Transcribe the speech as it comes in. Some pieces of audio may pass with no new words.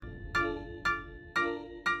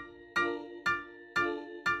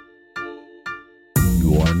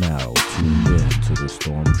are now tuned in to the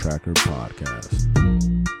Storm Tracker podcast.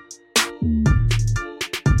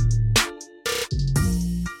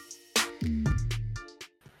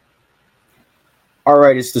 All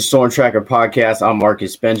right, it's the Storm Tracker podcast. I'm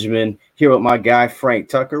Marcus Benjamin, here with my guy Frank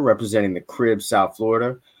Tucker, representing the Crib, South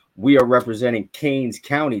Florida. We are representing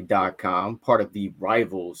CanesCounty.com, part of the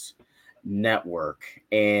Rivals Network.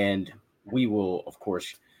 And we will, of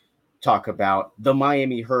course, talk about the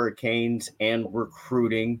Miami Hurricanes and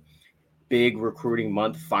recruiting. Big recruiting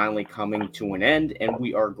month finally coming to an end, and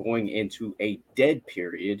we are going into a dead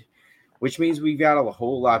period, which means we've got a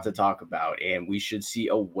whole lot to talk about, and we should see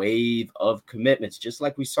a wave of commitments, just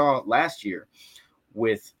like we saw last year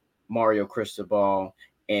with Mario Cristobal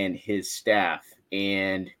and his staff.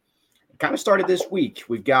 And it kind of started this week.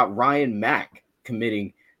 We've got Ryan Mack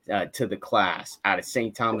committing to the class out of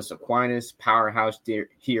St. Thomas Aquinas, powerhouse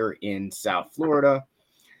here in South Florida.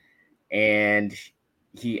 And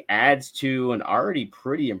he adds to an already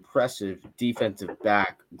pretty impressive defensive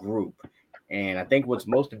back group. And I think what's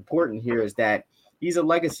most important here is that he's a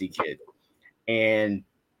legacy kid, and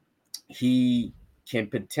he can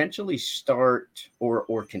potentially start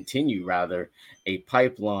or continue rather a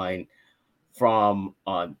pipeline from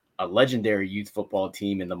a legendary youth football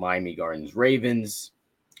team in the Miami Gardens Ravens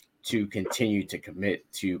to continue to commit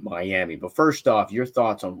to Miami. But first off, your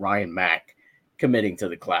thoughts on Ryan Mack committing to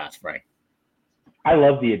the class, Frank? I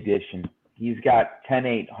love the addition. He's got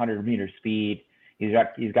 10.8 100-meter speed. He's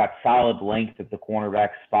got solid length at the cornerback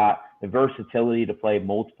spot, the versatility to play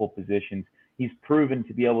multiple positions. He's proven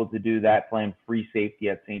to be able to do that playing free safety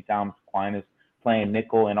at St. Thomas Aquinas, playing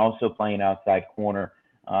nickel, and also playing outside corner,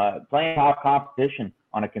 playing top competition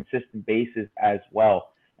on a consistent basis as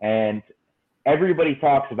well. And everybody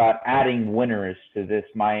talks about adding winners to this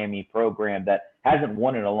Miami program that hasn't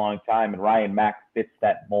won in a long time, and Ryan Mack fits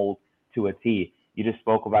that mold to a T. You just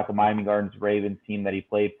spoke about the Miami Gardens Ravens team that he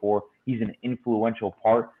played for. He's an influential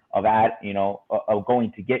part of that, of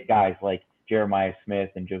going to get guys like Jeremiah Smith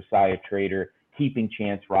and Josiah Trader, keeping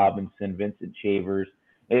Chance Robinson, Vincent Shavers.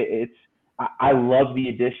 I love the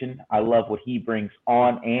addition. I love what he brings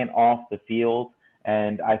on and off the field.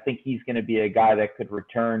 And I think he's going to be a guy that could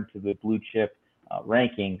return to the blue chip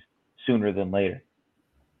rankings sooner than later.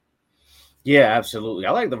 Yeah, absolutely.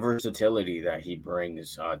 I like the versatility that he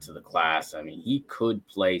brings to the class. I mean, he could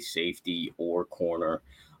play safety or corner.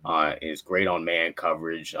 Is great on man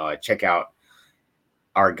coverage. Check out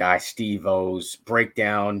our guy Steve O's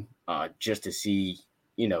breakdown just to see,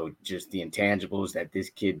 just the intangibles that this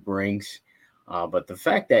kid brings. But the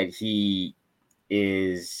fact that he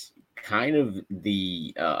is kind of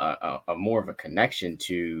the a more of a connection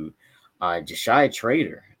to Josiah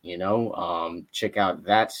Trader, check out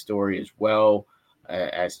that story as well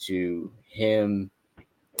as to him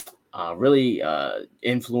really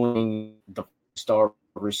influencing the star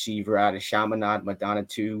receiver out of Chaminade Madonna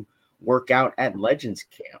to work out at Legends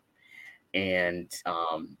Camp. And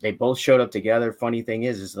they both showed up together. Funny thing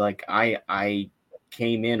is like I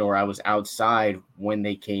came in, or I was outside when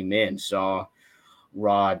they came in, saw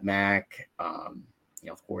Rod Mack,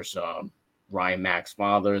 of course, Ryan Mack's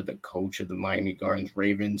father, the coach of the Miami Gardens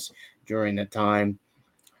Ravens during the time,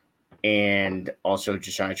 and also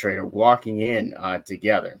Josiah Trader walking in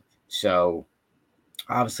together. So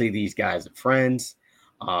obviously these guys are friends,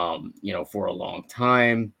 for a long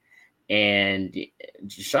time. And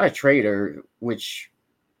Josiah Trader, which,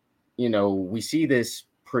 we see this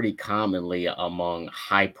pretty commonly among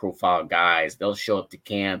high profile guys, they'll show up to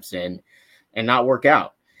camps and not work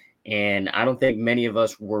out. And I don't think many of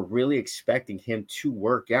us were really expecting him to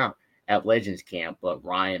work out at Legends Camp, but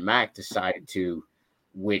Ryan Mack decided to,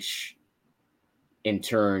 which in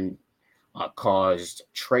turn caused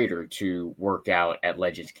Trader to work out at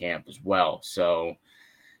Legends Camp as well. So,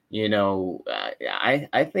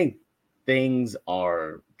 I think things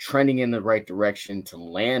are trending in the right direction to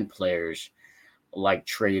land players like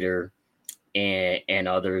Trader and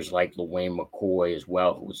others like LaWayne McCoy as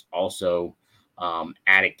well, who was also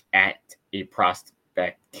at a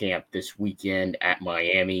prospect camp this weekend at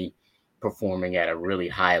Miami, performing at a really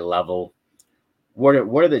high level. What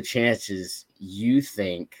are the chances you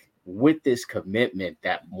think with this commitment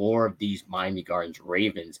that more of these Miami Gardens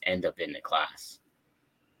Ravens end up in the class?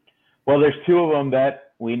 Well, there's two of them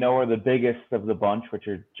that we know are the biggest of the bunch, which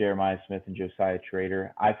are Jeremiah Smith and Josiah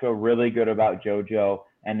Trader. I feel really good about JoJo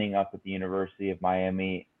ending up at the University of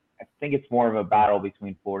Miami. I think it's more of a battle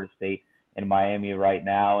between Florida State and Miami right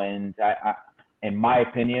now. And in my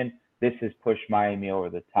opinion, this has pushed Miami over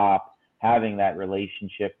the top, having that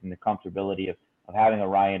relationship and the comfortability of having a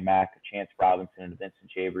Ryan Mack, a Chance Robinson, and a Vincent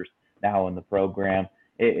Shavers now in the program.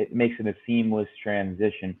 it makes it a seamless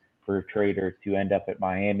transition for Trader to end up at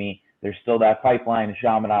Miami. There's still that pipeline,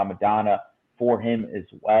 Shaman Madonna for him as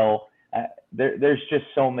well. There's just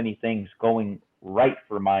so many things going right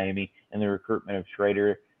for Miami in the recruitment of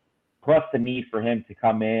Trader, plus the need for him to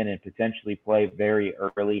come in and potentially play very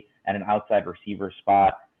early at an outside receiver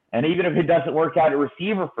spot. And even if it doesn't work out at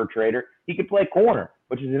receiver for Trader, he could play corner,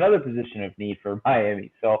 which is another position of need for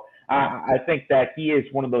Miami. So I think that he is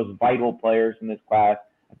one of those vital players in this class.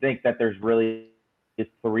 I think that there's really just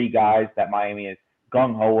three guys that Miami is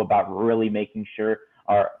gung ho about really making sure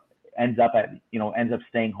ends up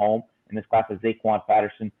staying home in this class: is Zaquan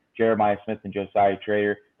Patterson, Jeremiah Smith, and Josiah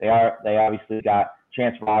Trader. They obviously got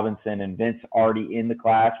Chance Robinson and Vince already in the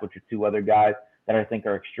class, which are two other guys that I think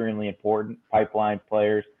are extremely important pipeline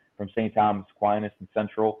players from St. Thomas Aquinas and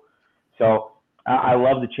Central. So I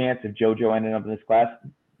love the chance of JoJo ending up in this class.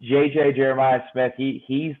 Jeremiah Smith,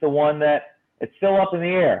 he's the one that it's still up in the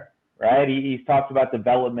air, right? He's talked about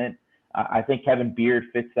development. I think Kevin Beard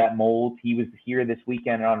fits that mold. He was here this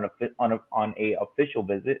weekend on a official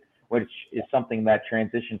visit, which is something that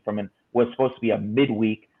transitioned from was supposed to be a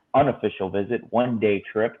midweek unofficial visit, 1-day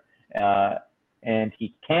trip, and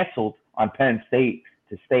he canceled on Penn State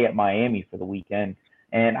to stay at Miami for the weekend.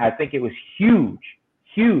 And I think it was huge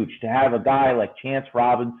to have a guy like Chance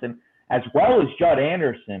Robinson as well as Judd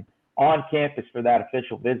Anderson on campus for that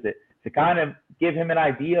official visit to kind of give him an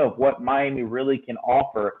idea of what Miami really can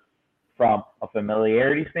offer from a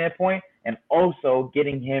familiarity standpoint, and also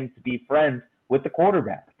getting him to be friends with the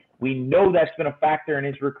quarterback. We know that's been a factor in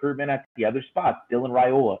his recruitment at the other spots. Dylan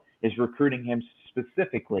Raiola is recruiting him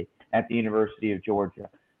specifically at the University of Georgia.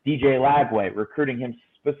 DJ Lagway recruiting him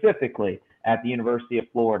specifically at the University of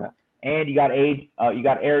Florida. And you got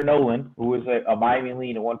Aaron Nolan, who was a Miami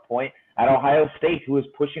lean at one point at Ohio State, who is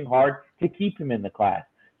pushing hard to keep him in the class.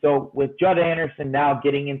 So with Judd Anderson now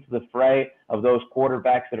getting into the fray of those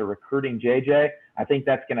quarterbacks that are recruiting JJ, I think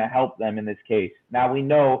that's going to help them in this case. Now we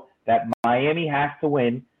know that Miami has to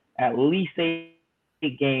win at least 8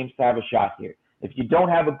 games to have a shot here. If you don't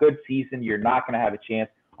have a good season, you're not going to have a chance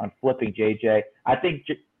on flipping JJ. I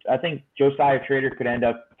think Josiah Trader could end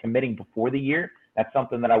up committing before the year. That's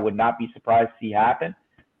something that I would not be surprised to see happen.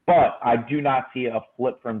 But I do not see a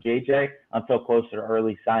flip from JJ until closer to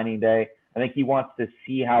early signing day. I think he wants to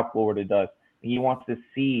see how Florida does. He wants to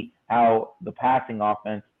see how the passing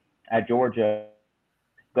offense at Georgia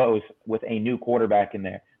goes with a new quarterback in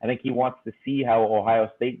there. I think he wants to see how Ohio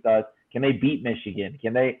State does. Can they beat Michigan?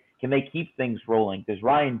 Can they keep things rolling? Does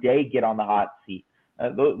Ryan Day get on the hot seat?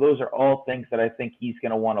 Those are all things that I think he's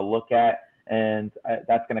going to want to look at, and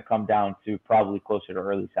that's going to come down to probably closer to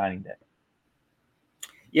early signing day.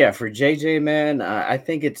 Yeah, for JJ, man, I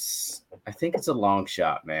think it's a long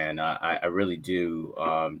shot, man. I really do,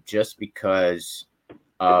 just because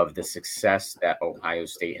of the success that Ohio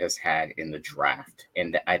State has had in the draft,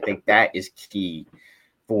 and I think that is key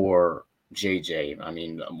for JJ. I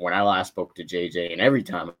mean, when I last spoke to JJ, and every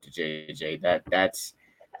time to JJ,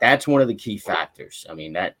 that's one of the key factors. I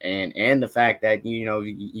mean, that and the fact that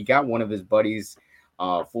you got one of his buddies,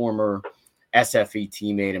 former SFE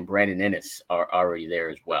teammate, and Brandon Ennis are already there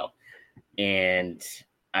as well. And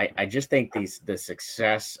I just think the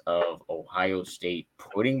success of Ohio State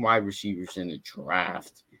putting wide receivers in the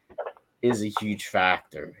draft is a huge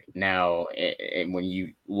factor. Now, and when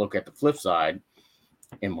you look at the flip side,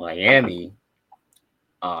 in Miami,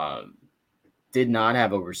 did not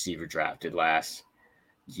have a receiver drafted last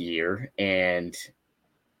year, and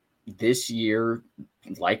this year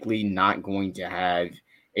likely not going to have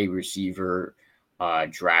a receiver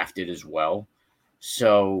drafted as well.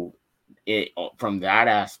 So from that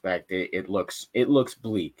aspect, it looks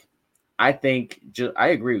bleak. I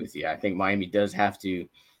agree with you. I think Miami does have to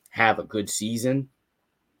have a good season,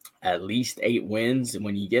 at least 8 wins. And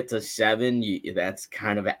when you get to 7, that's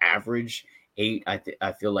kind of an average. 8,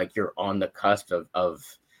 I feel like you're on the cusp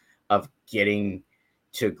of getting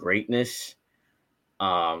to greatness.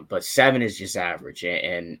 But 7 is just average,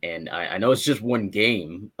 and I know it's just one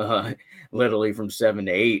game, literally from 7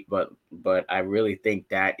 to 8, but I really think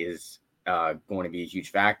that is going to be a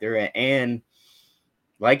huge factor. And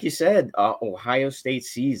like you said, Ohio State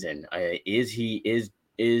season,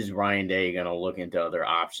 is Ryan Day going to look into other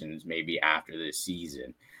options maybe after this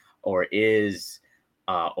season, or is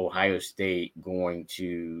Ohio State going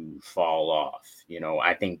to fall off?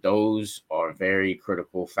 I think those are very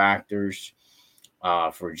critical factors.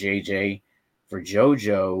 For JJ. For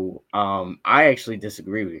JoJo, I actually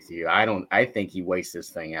disagree with you. I think he wastes this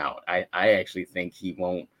thing out. I actually think he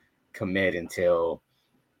won't commit until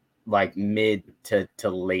like mid to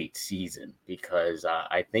late season, because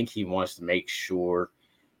I think he wants to make sure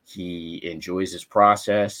He enjoys his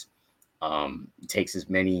process, takes as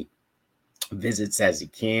many visits as he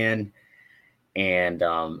can. And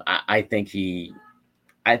I think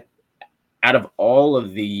I, out of all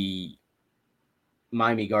of the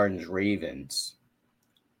Miami Gardens Ravens,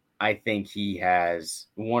 I think he has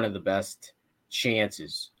one of the best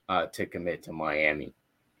chances to commit to Miami.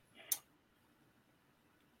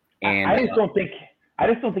 And I just don't think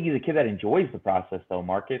he's a kid that enjoys the process though,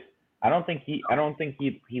 Marcus. I don't think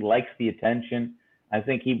he likes the attention. I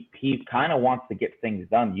think he kind of wants to get things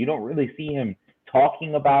done. You don't really see him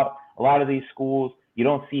talking about a lot of these schools. You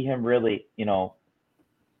don't see him really,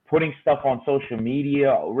 putting stuff on social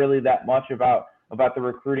media really that much about the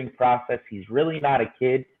recruiting process. He's really not a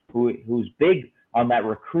kid who's big on that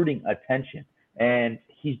recruiting attention, and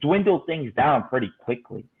he's dwindled things down pretty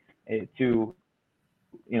quickly to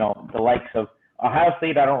the likes of Ohio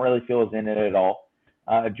State. I don't really feel is in it at all.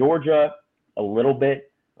 Georgia, a little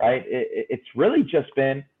bit, right? It's really just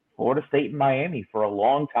been Florida State and Miami for a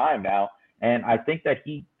long time now, and I think that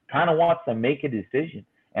he kind of wants to make a decision.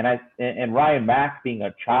 And Ryan Mack being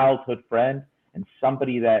a childhood friend and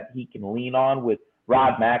somebody that he can lean on, with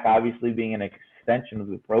Rod Mack obviously being an extension of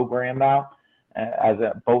the program now, as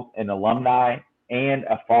both an alumni and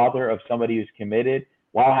a father of somebody who's committed,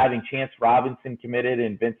 while having Chance Robinson committed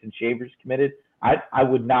and Vincent Shavers committed. I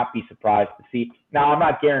would not be surprised to see. Now, I'm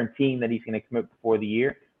not guaranteeing that he's going to commit before the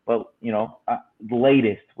year, but the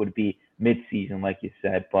latest would be midseason, like you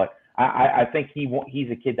said. But I think he's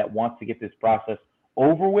a kid that wants to get this process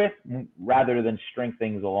over with rather than string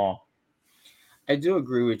things along. I do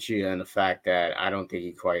agree with you on the fact that I don't think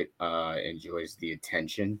he quite enjoys the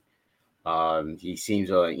attention. He seems,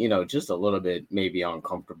 just a little bit maybe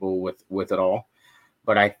uncomfortable with it all.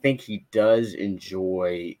 But I think he does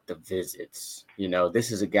enjoy the visits.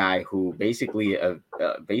 This is a guy who basically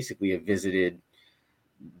visited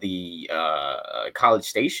the College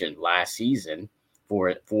Station last season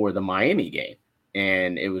for the Miami game,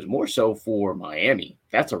 and it was more so for Miami.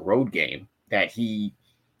 That's a road game that he,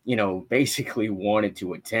 basically wanted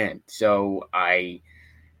to attend. So I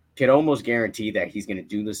can almost guarantee that he's going to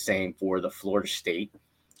do the same for the Florida State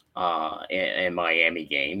and Miami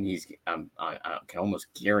game. I can almost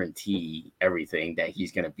guarantee everything that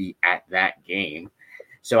he's going to be at that game.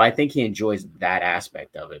 So I think he enjoys that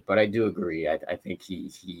aspect of it. But I do agree. I think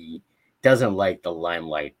he doesn't like the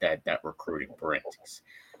limelight that recruiting brings.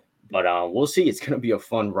 But we'll see. It's going to be a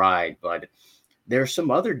fun ride. But there's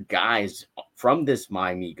some other guys from this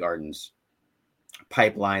Miami Gardens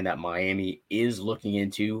pipeline that Miami is looking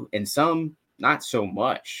into, and some not so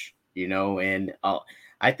much, and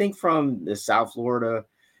I think from the South Florida,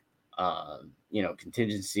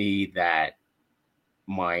 contingency that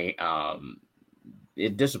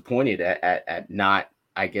it disappointed at not,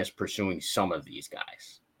 I guess, pursuing some of these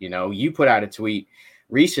guys. You put out a tweet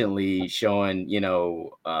recently showing,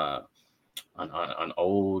 an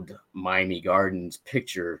old Miami Gardens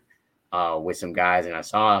picture with some guys, and I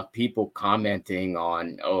saw people commenting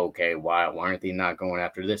on, okay, why aren't they not going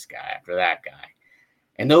after this guy, after that guy?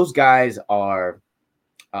 And those guys are,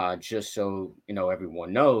 just so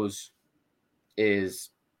everyone knows, is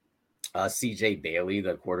CJ Bailey,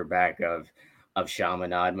 the quarterback of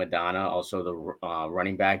Chaminade Madonna, also the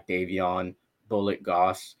running back Davion Bullet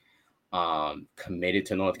Goss, committed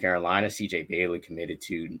to North Carolina. CJ Bailey committed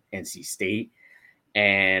to NC State.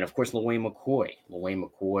 And, of course, LaWayne McCoy. LaWayne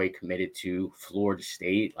McCoy committed to Florida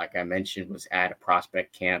State. Like I mentioned, was at a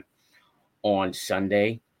prospect camp on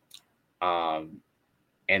Sunday. And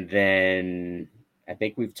then I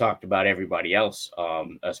think we've talked about everybody else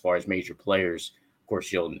as far as major players. Of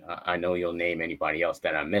course, I know you'll name anybody else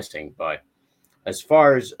that I'm missing. But as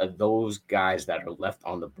far as those guys that are left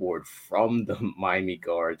on the board from the Miami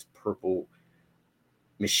Guards purple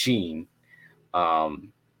machine,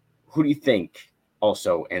 who do you think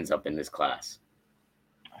also ends up in this class?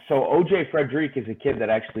 So OJ Frederick is a kid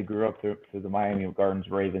that actually grew up through the Miami Gardens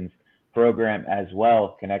Ravens program as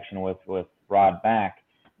well, connection with Rod Mack.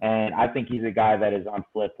 And I think he's a guy that is on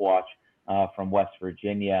flip watch from West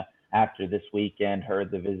Virginia after this weekend.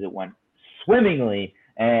 Heard the visit went swimmingly.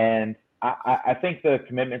 And I think the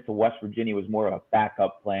commitment to West Virginia was more of a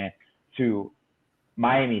backup plan to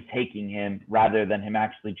Miami taking him rather than him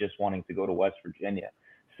actually just wanting to go to West Virginia.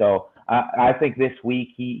 So I think this week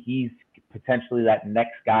he's potentially that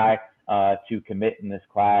next guy to commit in this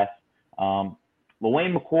class.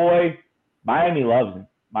 LaWayne McCoy, Miami loves him.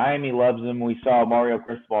 Miami loves him. We saw Mario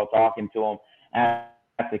Cristobal talking to him at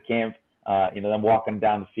the camp, them walking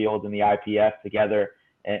down the field in the IPF together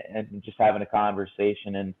and just having a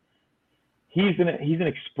conversation. And he's an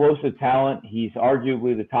explosive talent. He's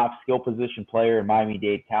arguably the top skill position player in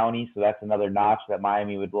Miami-Dade County, so that's another notch that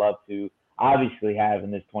Miami would love to obviously have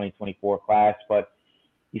in this 2024 class. But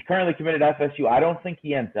he's currently committed to FSU. I don't think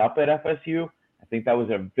he ends up at FSU. I think that was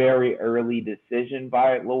a very early decision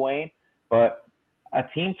by Lewane. But a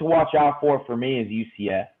team to watch out for me is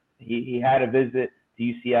UCF. He had a visit to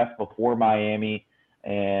UCF before Miami,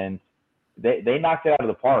 and they knocked it out of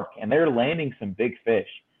the park, and they're landing some big fish.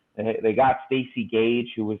 They got Stacey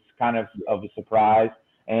Gage, who was kind of a surprise,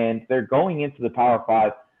 and they're going into the Power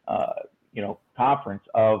Five, conference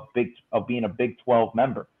of being a Big 12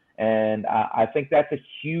 member. And I think that's a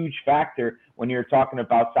huge factor when you're talking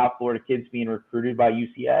about South Florida kids being recruited by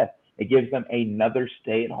UCF. It gives them another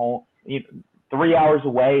stay at home. 3 hours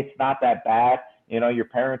away, it's not that bad. Your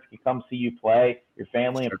parents can come see you play. Your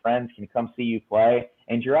family and friends can come see you play.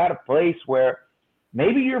 And you're at a place where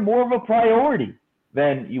maybe you're more of a priority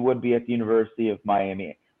than you would be at the University of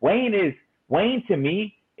Miami. Wayne to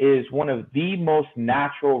me is one of the most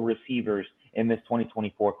natural receivers in this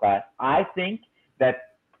 2024 class. I think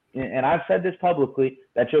that, and I've said this publicly,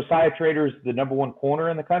 that Josiah Trader is the number one corner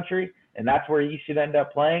in the country, and that's where he should end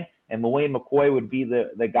up playing. And LaWayne McCoy would be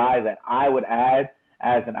the guy that I would add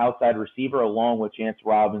as an outside receiver, along with Chance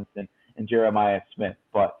Robinson and Jeremiah Smith.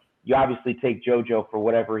 But you obviously take JoJo for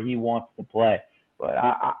whatever he wants to play. But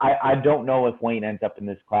I don't know if Wayne ends up in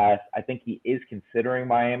this class. I think he is considering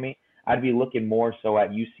Miami. I'd be looking more so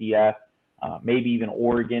at UCF, maybe even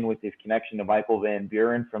Oregon with his connection to Michael Van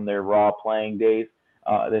Buren from their raw playing days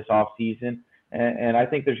this offseason. And I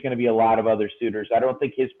think there's going to be a lot of other suitors. I don't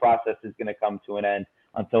think his process is going to come to an end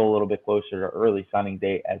until a little bit closer to early signing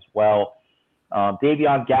day as well.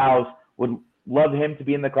 Davion Gowes, would love him to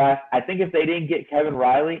be in the class. I think if they didn't get Kevin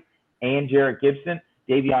Riley and Jarrett Gibson,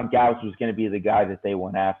 Davion Gowes was going to be the guy that they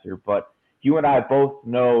went after. But you and I both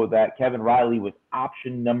know that Kevin Riley was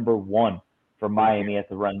option number one for Miami at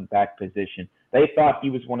the running back position. They thought he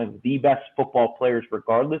was one of the best football players,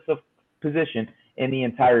 regardless of position, in the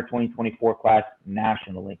entire 2024 class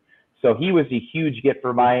nationally. So he was a huge get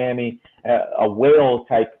for Miami, a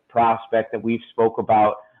whale-type prospect that we've spoke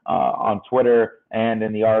about on Twitter and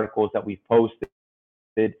in the articles that we've posted.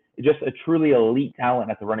 Just a truly elite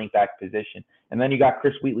talent at the running back position. And then you got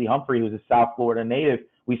Chris Wheatley-Humphrey, who's a South Florida native.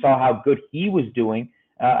 We saw how good he was doing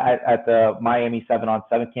at the Miami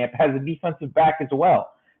 7-on-7 camp as a defensive back as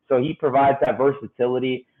well. So he provides that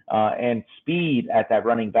versatility and speed at that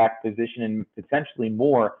running back position and potentially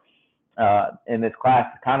more in this class,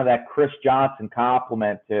 kind of that Chris Johnson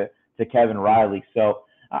complement to Kevin Riley. So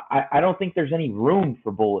I don't think there's any room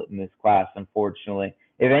for Bullitt in this class, unfortunately.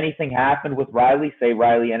 If anything happened with Riley, say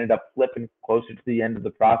Riley ended up flipping closer to the end of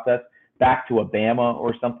the process back to Alabama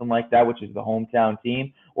or something like that, which is the hometown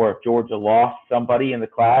team, or if Georgia lost somebody in the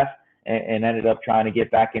class and ended up trying to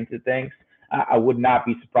get back into things, I would not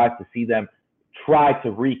be surprised to see them try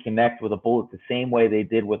to reconnect with a Bullitt the same way they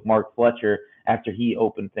did with Mark Fletcher after he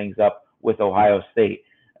opened things up with Ohio State.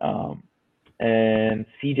 And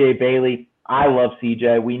CJ Bailey, I love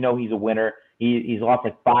CJ. We know he's a winner. He's lost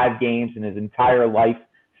like 5 games in his entire life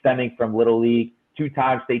stemming from Little League,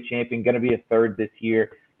 2-time state champion, going to be a third this year,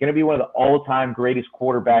 going to be one of the all-time greatest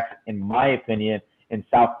quarterbacks, in my opinion, in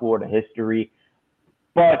South Florida history.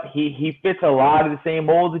 But he fits a lot of the same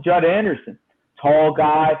mold as Judd Anderson. Tall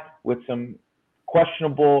guy with some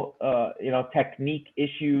questionable, technique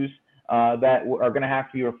issues that are going to have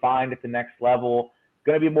to be refined at the next level.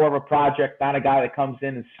 Going to be more of a project, not a guy that comes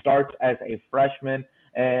in and starts as a freshman.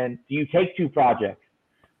 And do you take 2 projects?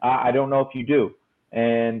 I don't know if you do.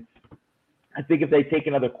 And I think if they take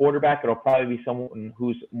another quarterback, it'll probably be someone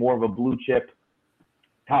who's more of a blue chip,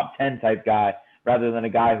 top 10 type guy, rather than a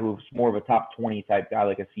guy who's more of a top 20 type guy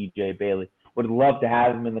like a CJ Bailey. Would love to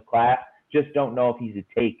have him in the class. Just don't know if he's a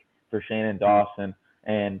take for Shannon Dawson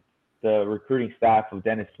and the recruiting staff of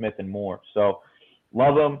Dennis Smith and more. So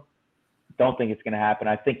love him. Don't think it's going to happen.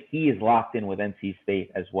 I think he is locked in with NC State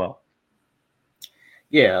as well.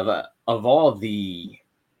 Yeah, of all the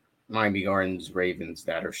Miami Gardens Ravens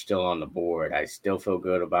that are still on the board, I still feel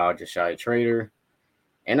good about Josiah Trader,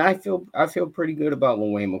 and I feel pretty good about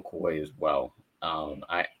LaWayne McCoy as well.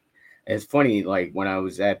 It's funny, like when I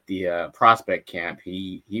was at the prospect camp,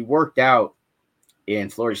 he worked out in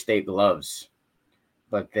Florida State gloves,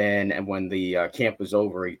 but then when the camp was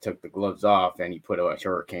over, he took the gloves off and he put a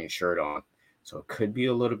Hurricane shirt on. So it could be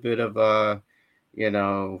a little bit of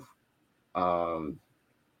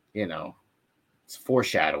it's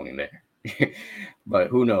foreshadowing there. But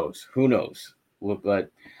who knows?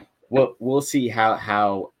 But we'll see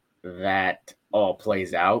how that all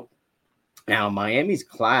plays out. Now, Miami's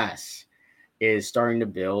class, is starting to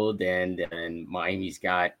build, and Miami's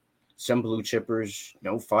got some blue chippers,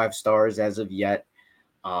 no 5 stars as of yet.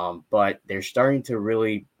 But they're starting to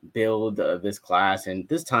really build this class. And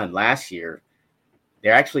this time last year,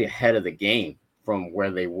 they're actually ahead of the game from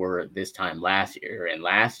where they were this time last year. And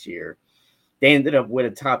last year, they ended up with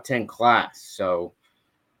a top 10 class. So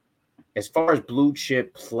as far as blue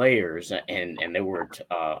chip players, and there were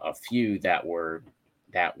a few that were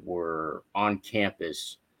on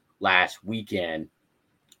campus last weekend,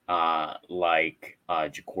 like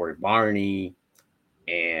Ja'Cory Barney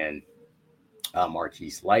and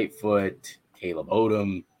Marquise Lightfoot, Caleb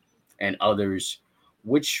Odom, and others.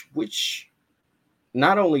 Which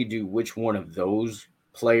not only do which one of those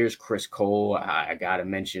players, Chris Cole, I got to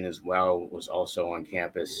mention as well, was also on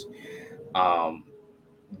campus. Um,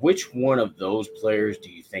 which one of those players do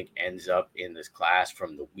you think ends up in this class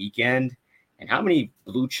from the weekend? And how many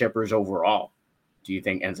blue chippers overall do you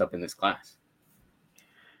think ends up in this class?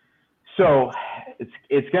 So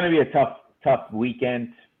it's going to be a tough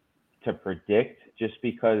weekend to predict, just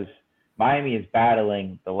because Miami is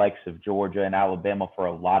battling the likes of Georgia and Alabama for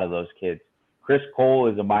a lot of those kids. Chris Cole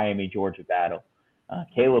is a Miami-Georgia battle.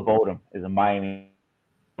 Caleb Odom is a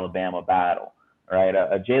Miami-Alabama battle, right?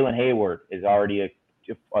 Jalen Hayward is already a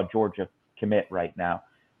Georgia commit right now.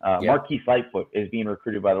 Marquise Lightfoot is being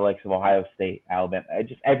recruited by the likes of Ohio State, Alabama.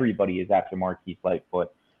 Just everybody is after Marquise Lightfoot.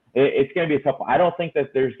 It's going to be a tough one. I don't think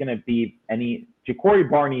that there's going to be any. Ja'Cory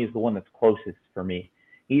Barney is the one that's closest for me.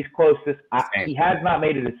 He's closest. He has not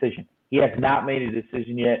made a decision. He has not made a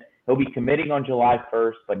decision yet. He'll be committing on July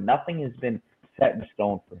 1st, but nothing has been set in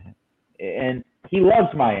stone for him. And he loves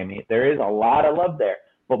Miami. There is a lot of love there.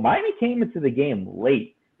 But Miami came into the game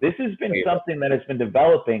late. This has been something that has been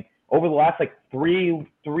developing over the last like three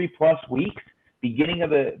plus weeks. Beginning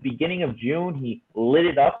of June, he lit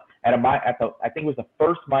it up at I think it was the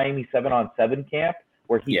first Miami 7-on-7 camp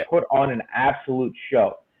where he put on an absolute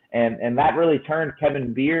show. And that really turned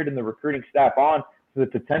Kevin Beard and the recruiting staff on to the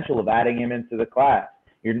potential of adding him into the class.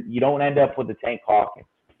 You don't end up with the Tank Hawkins,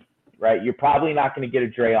 right? You're probably not going to get a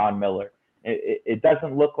Drayon Miller. It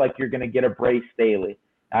doesn't look like you're going to get a Bray Staley.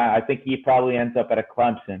 I think he probably ends up at a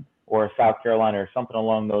Clemson or a South Carolina or something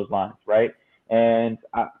along those lines, right? And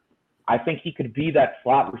I think he could be that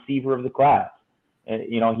slot receiver of the class. And,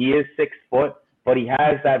 he is 6 foot, but he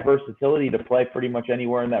has that versatility to play pretty much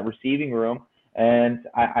anywhere in that receiving room. And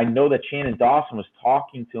I know that Shannon Dawson was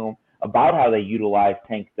talking to him about how they utilize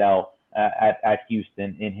Tank Dell at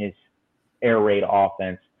Houston in his air raid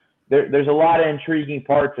offense. There's a lot of intriguing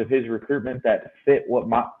parts of his recruitment that fit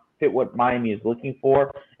what Miami is looking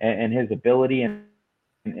for and his ability and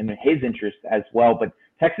his interest as well. But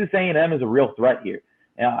Texas A&M is a real threat here.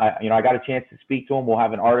 I got a chance to speak to him. We'll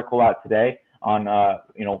have an article out today on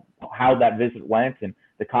how that visit went and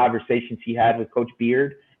the conversations he had with Coach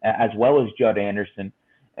Beard as well as Judd Anderson.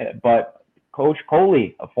 But Coach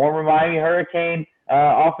Coley, a former Miami Hurricane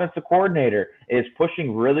offensive coordinator, is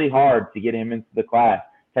pushing really hard to get him into the class.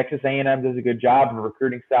 Texas A&M does a good job of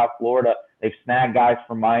recruiting South Florida. They've snagged guys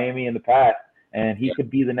from Miami in the past, and he could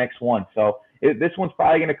be the next one. So this one's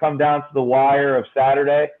probably going to come down to the wire of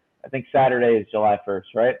Saturday. I think Saturday is July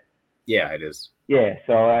 1st, right? Yeah, it is. Yeah,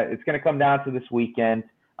 so it's going to come down to this weekend.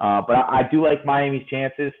 But I do like Miami's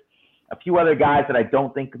chances. A few other guys that I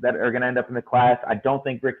don't think that are going to end up in the class. I don't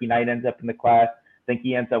think Ricky Knight ends up in the class. I think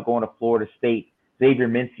he ends up going to Florida State. Xavier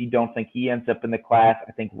Mincy, don't think he ends up in the class.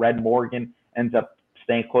 I think Red Morgan ends up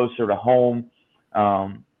staying closer to home.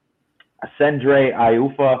 Asendre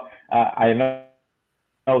Iufa, I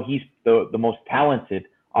know he's the most talented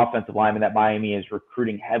offensive lineman that Miami is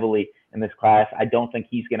recruiting heavily in this class. I don't think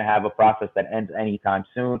he's going to have a process that ends anytime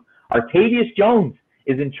soon. Artavius Jones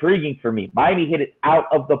is intriguing for me. Miami hit it out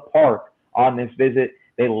of the park on this visit.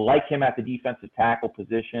 They like him at the defensive tackle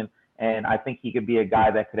position, and I think he could be a guy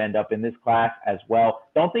that could end up in this class as well.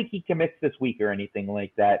 Don't think he commits this week or anything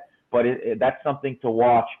like that, but that's something to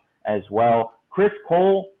watch as well. Chris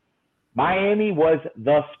Cole, Miami was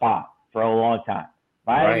the spot for a long time.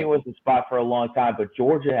 Miami was the spot for a long time, but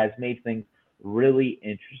Georgia has made things really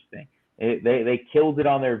interesting. They killed it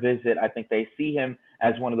on their visit. I think they see him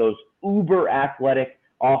as one of those uber athletic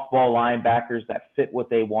off-ball linebackers that fit what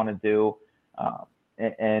they want to do.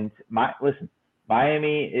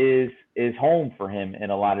 Miami is home for him in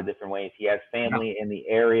a lot of different ways. He has family in the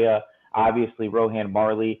area. Obviously, Rohan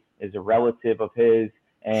Marley is a relative of his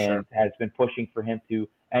and has been pushing for him to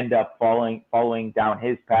end up following down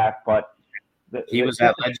his path. But he was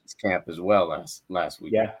at Legends Camp as well last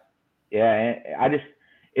week. Yeah.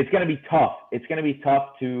 It's going to be tough. It's going to be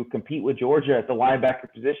tough to compete with Georgia at the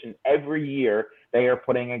linebacker position. Every year they are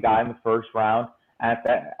putting a guy in the first round at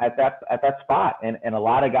that spot, and a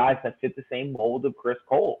lot of guys that fit the same mold of Chris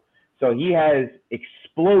Cole. So he has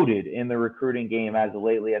exploded in the recruiting game as of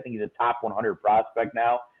lately. I think he's a top 100 prospect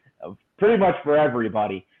now, pretty much for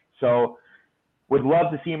everybody. So would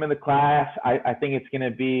love to see him in the class. I think it's gonna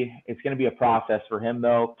be a process for him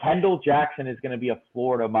though. Kendall Jackson is gonna be a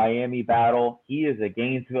Florida-Miami battle. He is a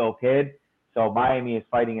Gainesville kid, so Miami is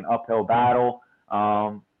fighting an uphill battle.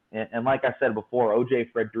 And like I said before,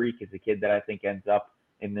 OJ Frederick is a kid that I think ends up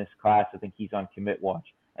in this class. I think he's on commit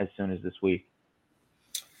watch as soon as this week.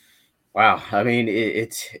 Wow, I mean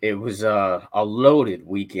it was a loaded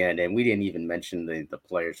weekend, and we didn't even mention the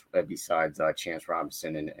players besides Chance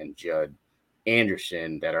Robinson and Judd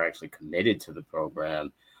Anderson that are actually committed to the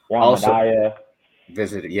program. Juan Minaya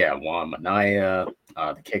visited, Juan Minaya,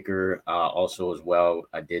 the kicker, also as well.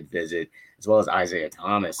 I did visit, as well as Isaiah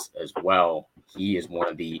Thomas as well. He is one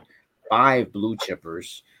of the 5 blue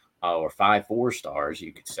chippers, or 5 4-stars,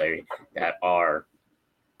 you could say, that are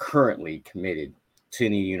currently committed to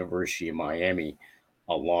the University of Miami,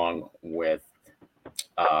 along with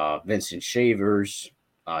Vincent Shavers,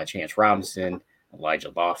 Chance Robinson,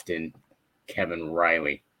 Elijah Lofton, Kevin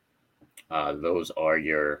Riley. Those are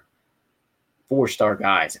your 4-star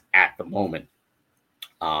guys at the moment,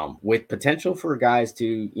 with potential for guys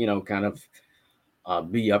to, kind of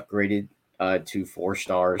be upgraded to 4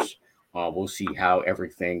 stars. We'll see how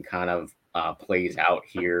everything kind of plays out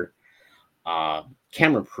here.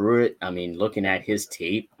 Cameron Pruitt, I mean, looking at his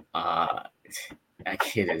tape, that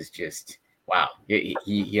kid is just, wow.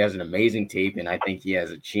 He has an amazing tape, and I think he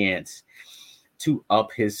has a chance to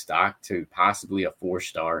up his stock to possibly a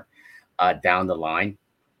 4-star down the line.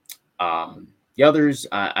 The others,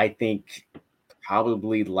 I think,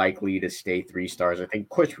 probably likely to stay 3 stars. I think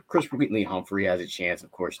Chris Wheatley Humphrey has a chance,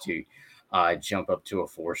 of course, to jump up to a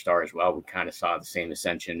 4-star as well. We kind of saw the same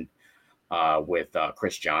ascension with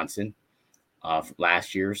Chris Johnson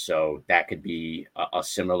last year, so that could be a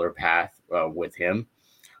similar path with him.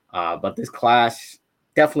 But this class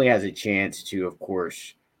definitely has a chance to, of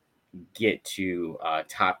course, get to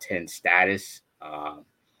top 10 status.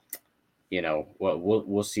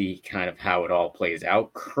 We'll see kind of how it all plays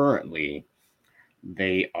out. Currently,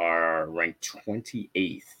 they are ranked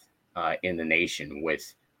 28th in the nation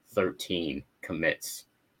with 13 commits,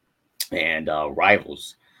 and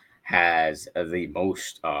Rivals has the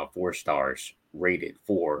most 4 stars rated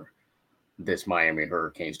for this Miami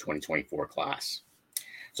Hurricanes 2024 class.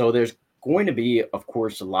 So there's going to be, of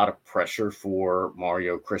course, a lot of pressure for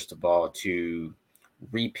Mario Cristobal to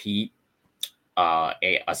repeat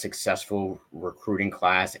a successful recruiting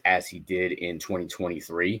class as he did in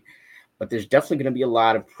 2023. But there's definitely going to be a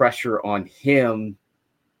lot of pressure on him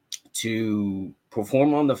to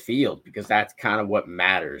perform on the field, because that's kind of what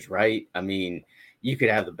matters, right? I mean, you could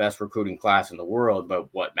have the best recruiting class in the world,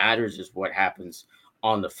 but what matters is what happens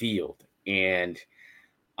on the field. And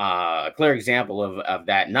a clear example of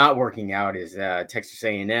that not working out is Texas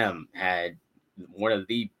A&M had one of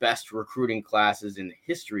the best recruiting classes in the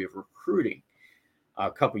history of recruiting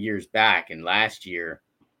a couple years back. And last year,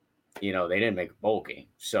 they didn't make a bowl game.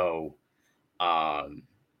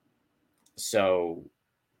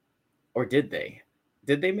 Or did they?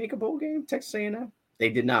 Did they make a bowl game, Texas A&M? They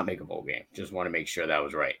did not make a bowl game. Just want to make sure that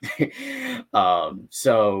was right.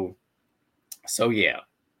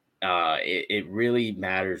 It really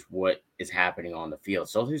matters what is happening on the field.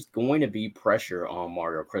 So there's going to be pressure on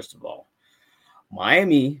Mario Cristobal.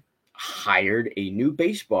 Miami hired a new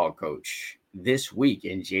baseball coach this week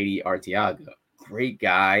in JD Arteaga. Great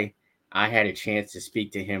guy. I had a chance to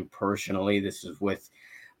speak to him personally. This is with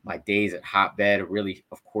my days at Hotbed. A really,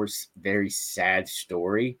 of course, very sad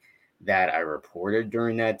story that I reported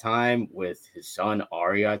during that time with his son,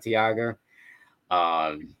 Ari Arteaga.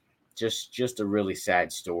 Just a really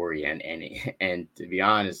sad story. And to be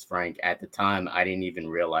honest, Frank, at the time, I didn't even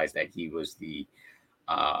realize that he was the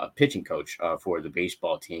pitching coach for the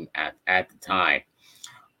baseball team at the time.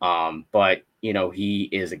 But, he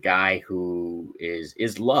is a guy who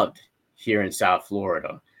is loved here in South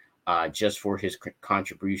Florida just for his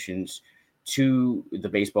contributions to the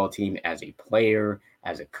baseball team as a player,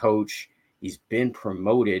 as a coach. He's been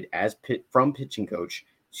promoted from pitching coach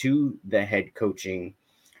to the head coaching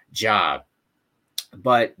job.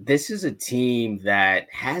 But this is a team that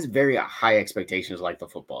has very high expectations, like the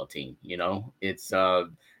football team. It's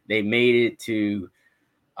they made it to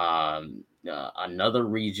another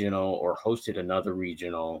regional, or hosted another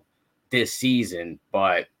regional this season,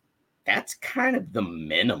 but that's kind of the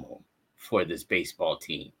minimum for this baseball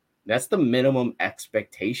team. That's the minimum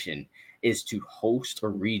expectation, is to host a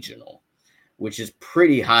regional, which is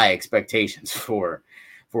pretty high expectations for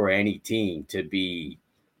for any team to be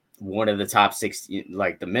one of the top 16,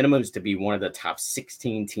 like the minimum is to be one of the top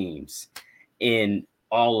 16 teams in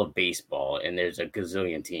all of baseball. And there's a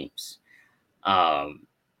gazillion teams.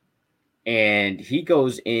 And he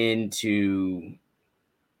goes into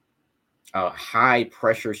a high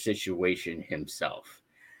pressure situation himself.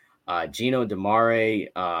 Gino DeMare,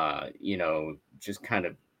 just kind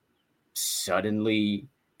of suddenly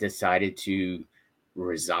decided to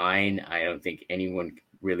resign. I don't think anyone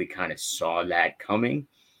really kind of saw that coming.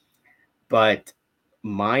 But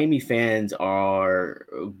Miami fans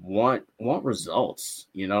want results,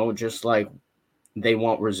 just like they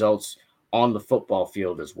want results on the football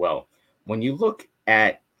field as well. When you look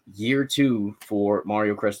at year 2 for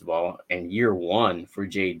Mario Cristobal and year 1 for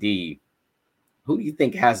JD, who do you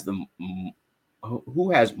think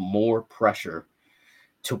who has more pressure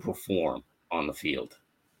to perform on the field?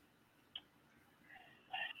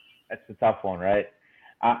 That's a tough one, right?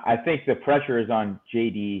 I think the pressure is on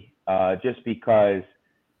JD just because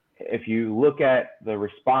if you look at the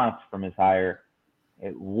response from his hire,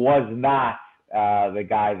 it was not the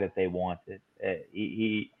guy that they wanted.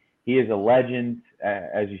 He is a legend,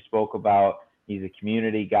 as you spoke about. He's a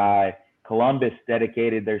community guy. Columbus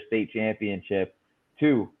dedicated their state championship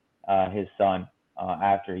to his son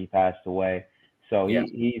after he passed away. So Yeah.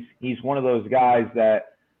 he's one of those guys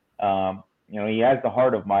that he has the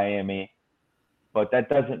heart of Miami, but that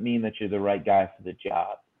doesn't mean that you're the right guy for the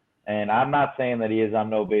job. And I'm not saying that he is. I'm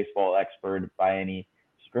no baseball expert by any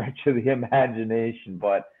stretch of the imagination,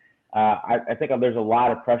 but I think there's a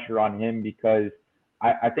lot of pressure on him because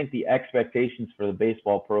I think the expectations for the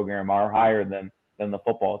baseball program are higher than the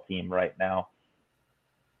football team right now.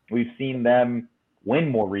 We've seen them win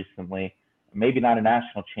more recently, maybe not a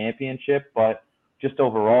national championship, but just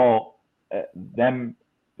overall,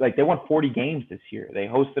 they won 40 games this year. They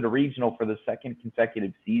hosted a regional for the second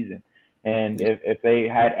consecutive season. And if they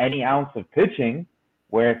had any ounce of pitching,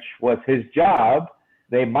 which was his job,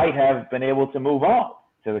 they might have been able to move on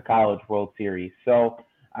to the College World Series. So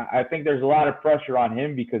I think there's a lot of pressure on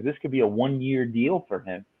him because this could be a one-year deal for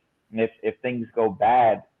him if things go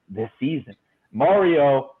bad this season.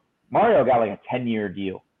 Mario got like a 10-year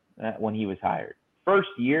deal when he was hired. First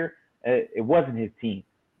year, it wasn't his team.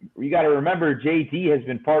 You got to remember, JD has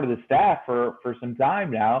been part of the staff for some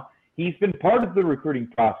time now. He's been part of the recruiting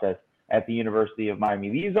process at the University of Miami.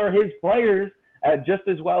 These are his players just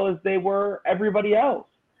as well as they were everybody else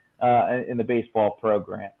in the baseball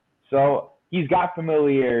program. So he's got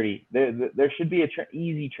familiarity. There should be an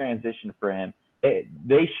easy transition for him.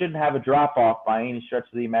 They shouldn't have a drop-off by any stretch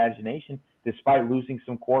of the imagination, despite losing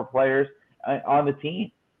some core players on the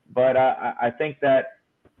team. But I think that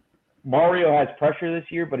Mario has pressure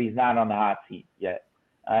this year, but he's not on the hot seat yet.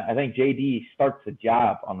 I think JD starts the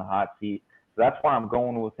job on the hot seat. So that's why I'm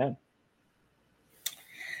going with him.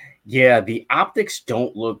 Yeah, the optics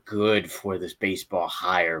don't look good for this baseball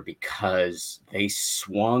hire because they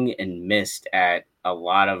swung and missed at a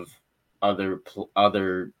lot of other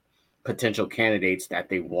potential candidates that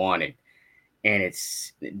they wanted. And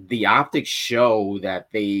the optics show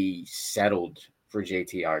that they settled for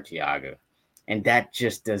JT Arteaga. And that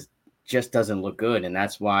just doesn't look good. And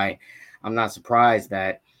that's why I'm not surprised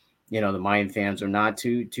that, the Mayan fans are not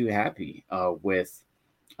too happy with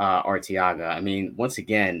Arteaga. I mean, once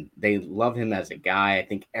again, they love him as a guy. I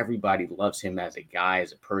think everybody loves him as a guy,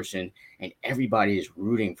 as a person, and everybody is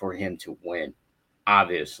rooting for him to win,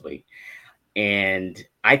 obviously. And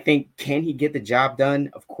I think, can he get the job done?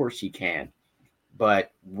 Of course he can.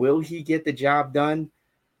 But will he get the job done?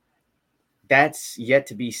 That's yet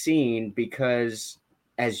to be seen because,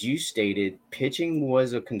 as you stated, pitching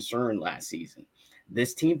was a concern last season.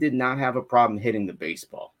 This team did not have a problem hitting the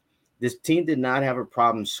baseball. This team did not have a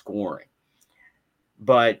problem scoring.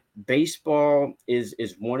 But baseball is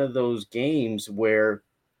one of those games where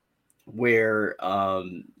your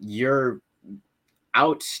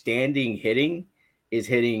outstanding hitting is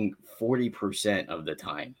hitting 40% of the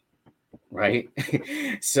time, right?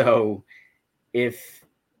 So if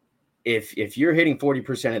you're hitting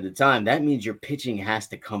 40% of the time, that means your pitching has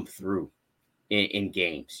to come through in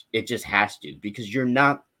games. It just has to, because you're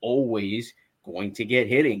not always going to get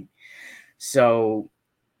hitting. So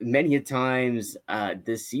many times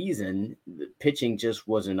this season, the pitching just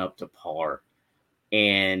wasn't up to par.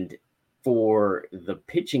 And for the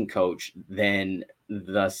pitching coach, then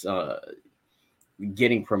thus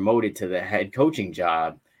getting promoted to the head coaching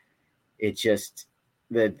job, it just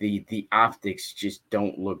the optics just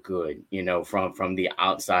don't look good, from the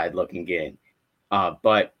outside looking in.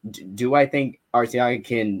 But do I think Arteaga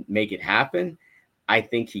can make it happen? I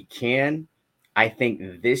think he can. I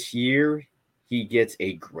think this year he gets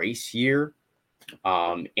a grace year.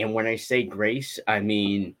 And when I say grace, I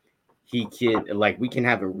mean we can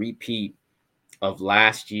have a repeat of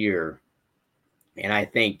last year, and I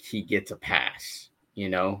think he gets a pass.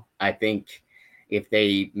 I think if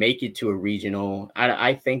they make it to a regional,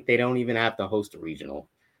 I think they don't even have to host a regional.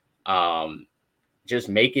 Just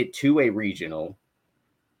make it to a regional,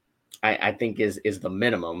 I think is the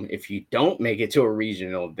minimum. If you don't make it to a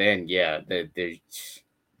regional, then yeah,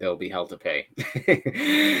 there'll be hell to pay.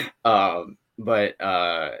 But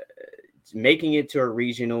making it to a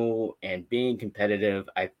regional and being competitive,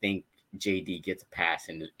 I think JD gets a pass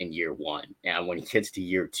in year one. And when he gets to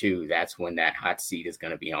year two, that's when that hot seat is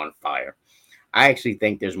going to be on fire. I actually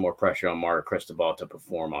think there's more pressure on Mario Cristobal to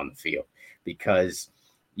perform on the field because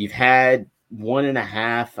you've had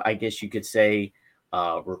 1.5, I guess you could say,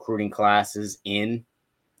 recruiting classes in,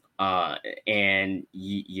 and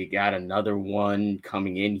you got another one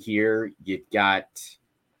coming in here. You've got,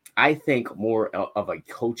 I think, more of a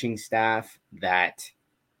coaching staff that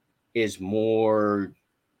is more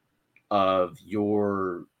of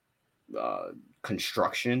your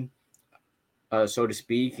construction, so to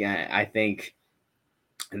speak. And I think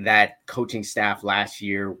that coaching staff last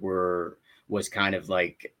year was kind of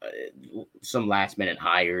like some last minute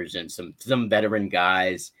hires and some veteran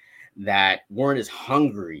guys that weren't as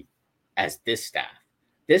hungry as this staff.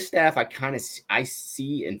 This staff, I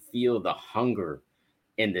see and feel the hunger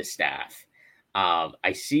in this staff.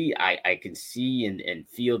 I can see and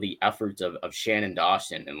feel the efforts of Shannon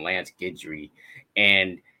Dawson and Lance Guidry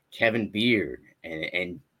and Kevin Beard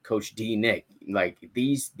and Coach D. Nick. Like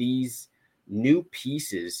these new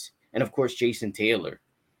pieces, and of course Jason Taylor.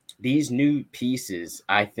 These new pieces,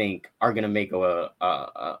 I think, are going to make a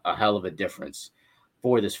hell of a difference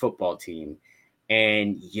for this football team.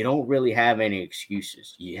 And you don't really have any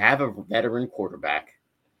excuses. You have a veteran quarterback.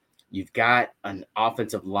 You've got an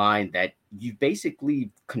offensive line that you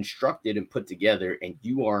basically constructed and put together, and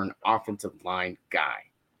you are an offensive line guy,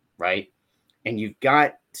 right? And you've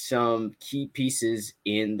got some key pieces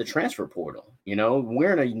in the transfer portal.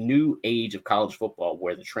 We're in a new age of college football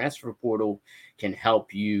where the transfer portal can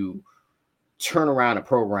help you turn around a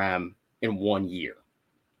program in 1 year.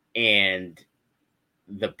 And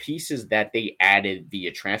the pieces that they added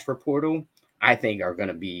via transfer portal, I think, are going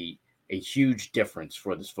to be a huge difference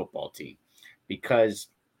for this football team. Because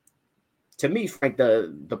to me, Frank, there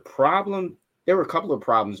were a couple of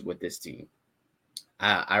problems with this team.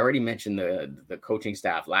 I already mentioned the coaching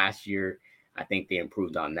staff last year. I think they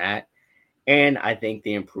improved on that. And I think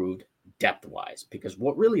they improved depth-wise, because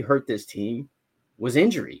what really hurt this team was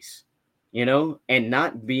injuries, and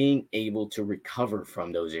not being able to recover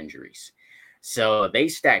from those injuries. So they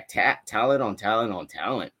stacked talent on talent on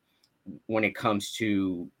talent when it comes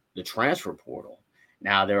to the transfer portal.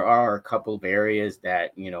 Now, there are a couple of areas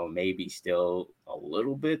that, maybe still a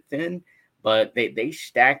little bit thin, but they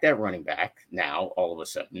stacked that running back now all of a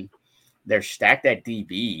sudden. They're stacked at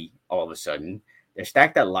DB all of a sudden. They're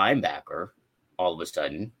stacked at linebacker all of a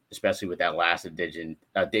sudden, especially with that last addition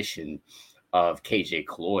of KJ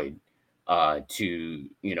Cloyd to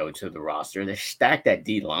the roster. They're stacked at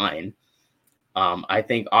D-line. I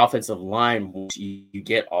think offensive line, you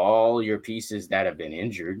get all your pieces that have been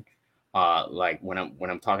injured. Like when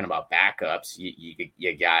I'm talking about backups,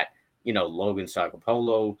 you got Logan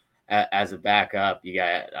Sacapolo as a backup. You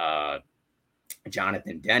got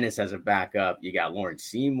Jonathan Dennis as a backup. You got Lawrence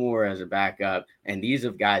Seymour as a backup. And these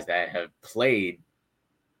are guys that have played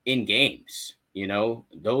in games.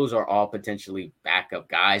 Those are all potentially backup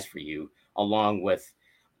guys for you, along with,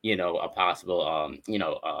 a possible,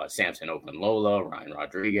 Samson Okunlola, Ryan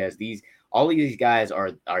Rodriguez. All of these guys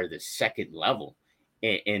are the second level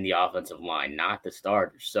in the offensive line, not the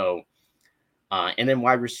starters. So, and then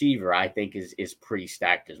wide receiver, I think is pretty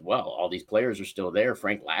stacked as well. All these players are still there.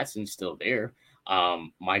 Frank Latson's still there.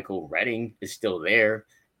 Michael Redding is still there.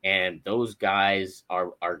 And those guys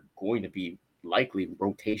are going to be likely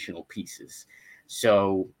rotational pieces.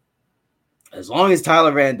 So as long as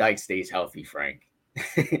Tyler Van Dyke stays healthy, Frank,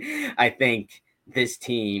 I think this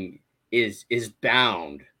team is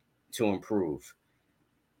bound to improve.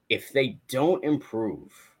 If they don't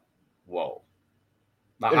improve, whoa.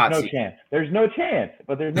 There's no chance,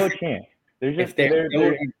 but there's no chance.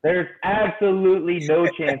 There's absolutely no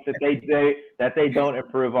chance that they don't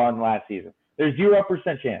improve on last season. There's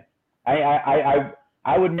 0% chance.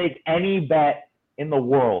 I would make any bet in the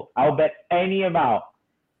world. I'll bet any amount.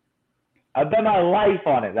 I'll bet my life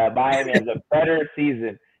on it that Miami has a better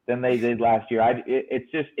season than they did last year.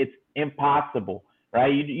 It's impossible,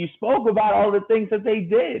 right? You spoke about all the things that they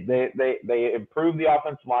did. They improved the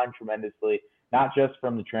offensive line tremendously. not just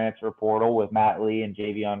from the transfer portal with Matt Lee and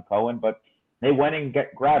Javion Cohen, but they went and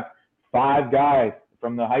grabbed 5 guys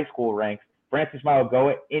from the high school ranks. Francis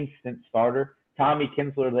Mauigoa, instant starter. Tommy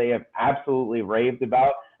Kinsler, they have absolutely raved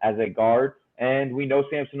about as a guard. And we know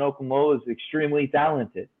Samson Okunlola is extremely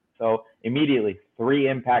talented. So immediately, 3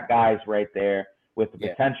 impact guys right there with the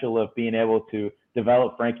potential of being able to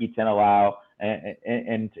develop Frankie Tenelau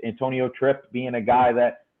and Antonio Tripp being a guy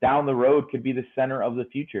that down the road could be the center of the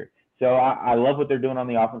future. So I love what they're doing on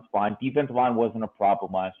the offensive line. Defensive line wasn't a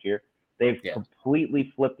problem last year. They've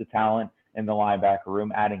completely flipped the talent in the linebacker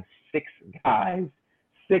room, adding 6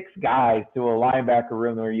 guys to a linebacker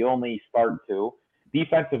room where you only start 2.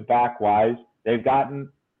 Defensive back-wise, they've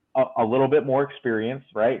gotten a little bit more experience,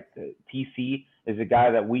 right? TC is a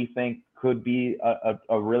guy that we think could be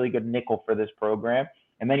a really good nickel for this program.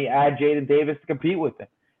 And then you add Jaden Davis to compete with him.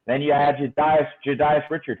 Then you add Jedias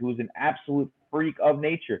Richard, who's an absolute freak of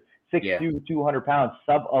nature, 6'2", 200 pounds,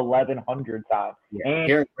 sub 1,100 size.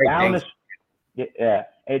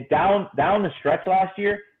 And down the stretch last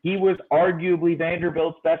year, he was arguably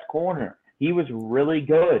Vanderbilt's best corner. He was really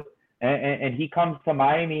good. And he comes to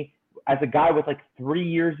Miami as a guy with like 3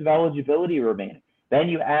 years of eligibility remaining. Then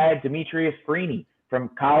you add Demetrius Freeney from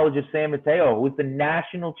College of San Mateo, who was the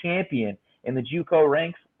national champion in the JUCO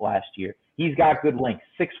ranks last year. He's got good length,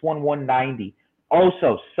 6'1", 190.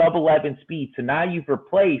 Also, sub-11 speed. So now you've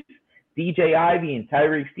replaced DJ Ivey and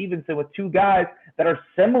Tyreek Stevenson with 2 guys that are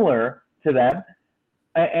similar to them.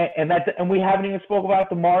 And we haven't even spoke about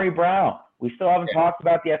Damari Brown. We still haven't talked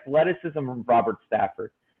about the athleticism of Robert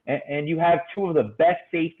Stafford. And you have 2 of the best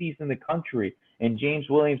safeties in the country in James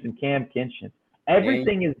Williams and Cam Kinchen.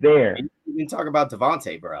 Everything is there. You can talk about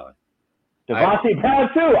Devontae Brown. Devontae Brown,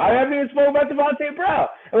 too. I haven't even spoken about Devontae Brown.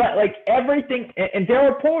 Like everything. And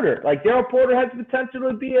Daryl Porter. Like, Daryl Porter has the potential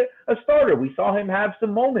to be a starter. We saw him have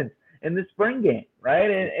some moments in the spring game, right?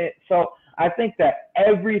 And so I think that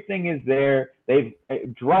everything is there. They've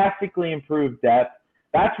drastically improved depth.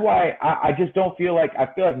 That's why I just don't feel like – I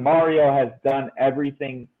feel like Mario has done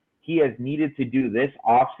everything he has needed to do this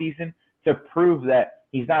offseason to prove that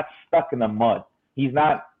he's not stuck in the mud.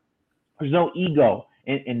 There's no ego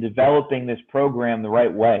in developing this program the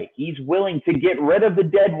right way. He's willing to get rid of the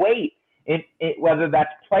dead weight, whether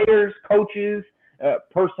that's players, coaches,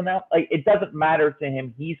 personnel. Like, it doesn't matter to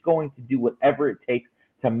him. He's going to do whatever it takes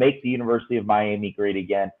to make the University of Miami great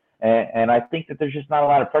again. And I think that there's just not a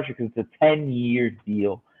lot of pressure because it's a 10-year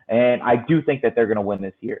deal. And I do think that they're going to win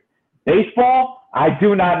this year. Baseball, I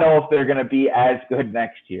do not know if they're going to be as good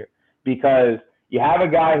next year because you have a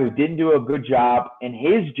guy who didn't do a good job in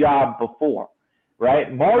his job before,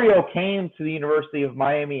 right? Mario came to the University of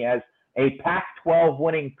Miami as a Pac-12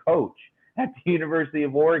 winning coach at the University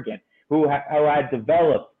of Oregon who had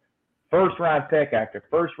developed first-round pick after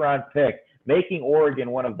first-round pick, making Oregon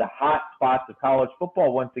one of the hot spots of college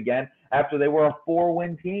football once again after they were a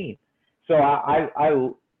 4-win team. So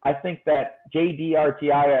I think that J.D.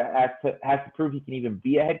 Arteaga has to prove he can even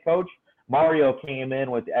be a head coach. Mario came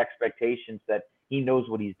in with the expectations that he knows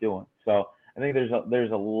what he's doing. So I think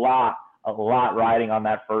there's a lot riding on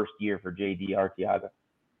that first year for J.D. Arteaga.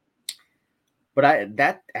 But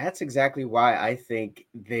that's exactly why I think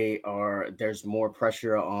there's more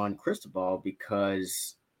pressure on Cristobal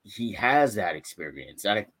because he has that experience.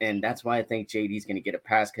 And that's why I think JD's going to get a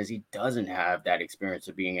pass because he doesn't have that experience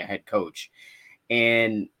of being a head coach.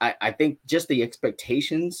 And I think just the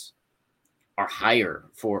expectations are higher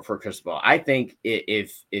for Cristobal. I think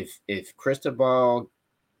if Cristobal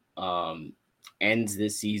ends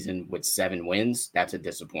this season with 7 wins, that's a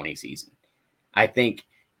disappointing season. I think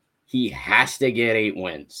he has to get 8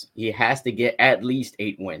 wins. He has to get at least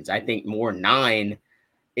 8 wins. I think more 9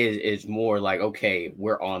 is more like, okay,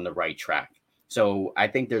 we're on the right track. So I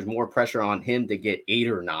think there's more pressure on him to get 8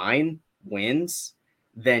 or 9 wins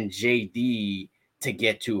than JD to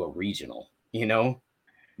get to a regional, you know?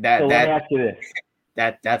 Let me ask you this.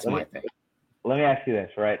 That's my thing. Let me ask you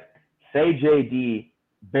this, right? Say JD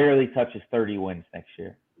barely touches 30 wins next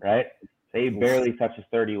year, right? Say he barely touches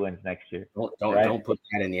 30 wins next year. Don't put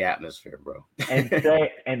that in the atmosphere, bro.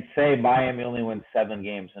 and say Miami only wins 7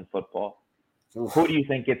 games in football. Oof. Who do you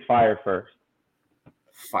think gets fired first?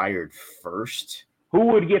 Fired first? Who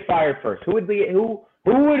would get fired first? Who would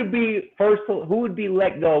be first? Who would be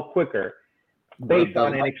let go quicker based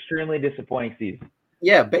on an extremely disappointing season?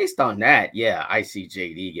 Yeah, based on that, yeah, I see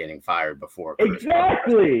JD getting fired before.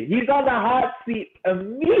 Exactly. He's on the hot seat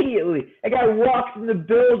immediately. That guy walks in the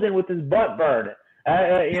building with his butt burning.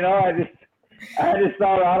 I just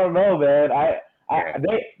thought, I don't know, man.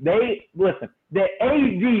 They listen. The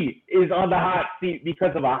AD is on the hot seat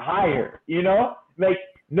because of a hire. You know, like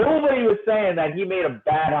Nobody was saying that he made a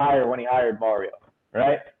bad hire when he hired Mario,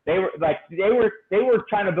 right? They were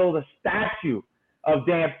trying to build a statue of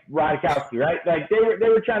Dan Rodkowski, right? Like they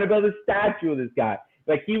were trying to build a statue of this guy.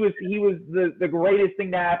 Like he was the greatest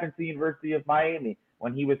thing to happen to the University of Miami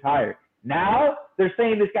when he was hired. Now they're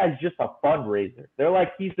saying this guy's just a fundraiser. They're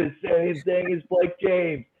like, he's the same thing as Blake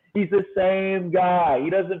James. He's the same guy.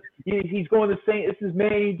 He's going the same. This is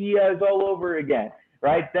Manny Diaz all over again,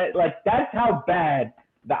 right? That's how bad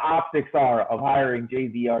the optics are of hiring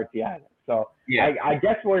JD Arteaga. So yeah. I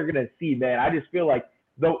guess we're gonna see, man. I just feel like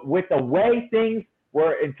with the way things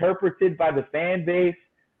were interpreted by the fan base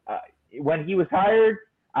when he was hired,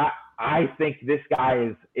 I think this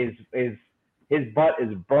guy is his butt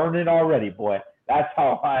is burning already, boy. That's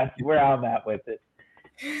where I'm at with it.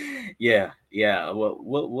 Yeah. Well,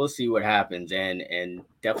 we'll see what happens, and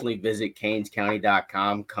definitely visit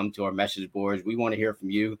CanesCounty.com. Come to our message boards. We want to hear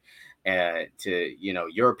from you, to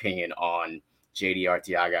your opinion on JD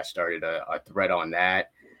Arteaga. I started a thread on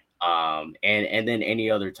that, and then any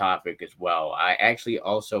other topic as well. I actually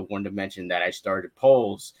also wanted to mention that I started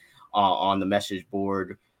polls on the message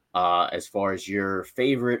board as far as your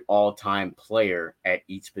favorite all-time player at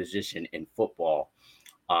each position in football.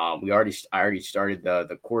 I already started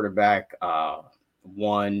the quarterback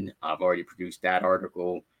one. I've already produced that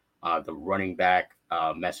article. The running back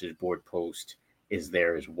message board post is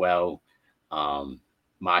there as well.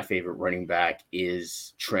 My favorite running back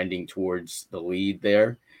is trending towards the lead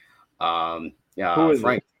there. Who is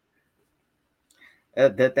Frank.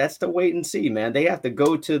 That's the wait and see, man. They have to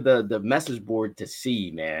go to the message board to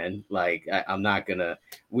see, man. Like I'm not gonna.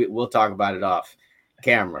 We'll talk about it off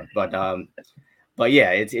camera, but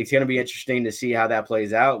yeah, it's going to be interesting to see how that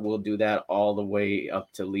plays out. We'll do that all the way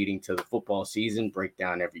up to leading to the football season, break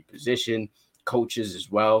down every position, coaches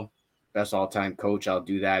as well. Best all-time coach, I'll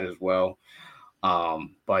do that as well.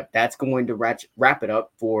 But that's going to wrap it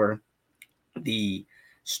up for the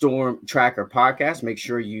Storm Tracker podcast. Make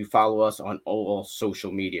sure you follow us on all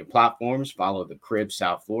social media platforms. Follow the Crib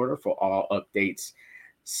South Florida for all updates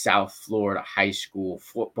South Florida high school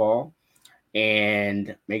football.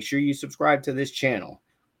 And make sure you subscribe to this channel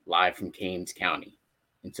live from Canes County.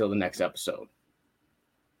 Until the next episode.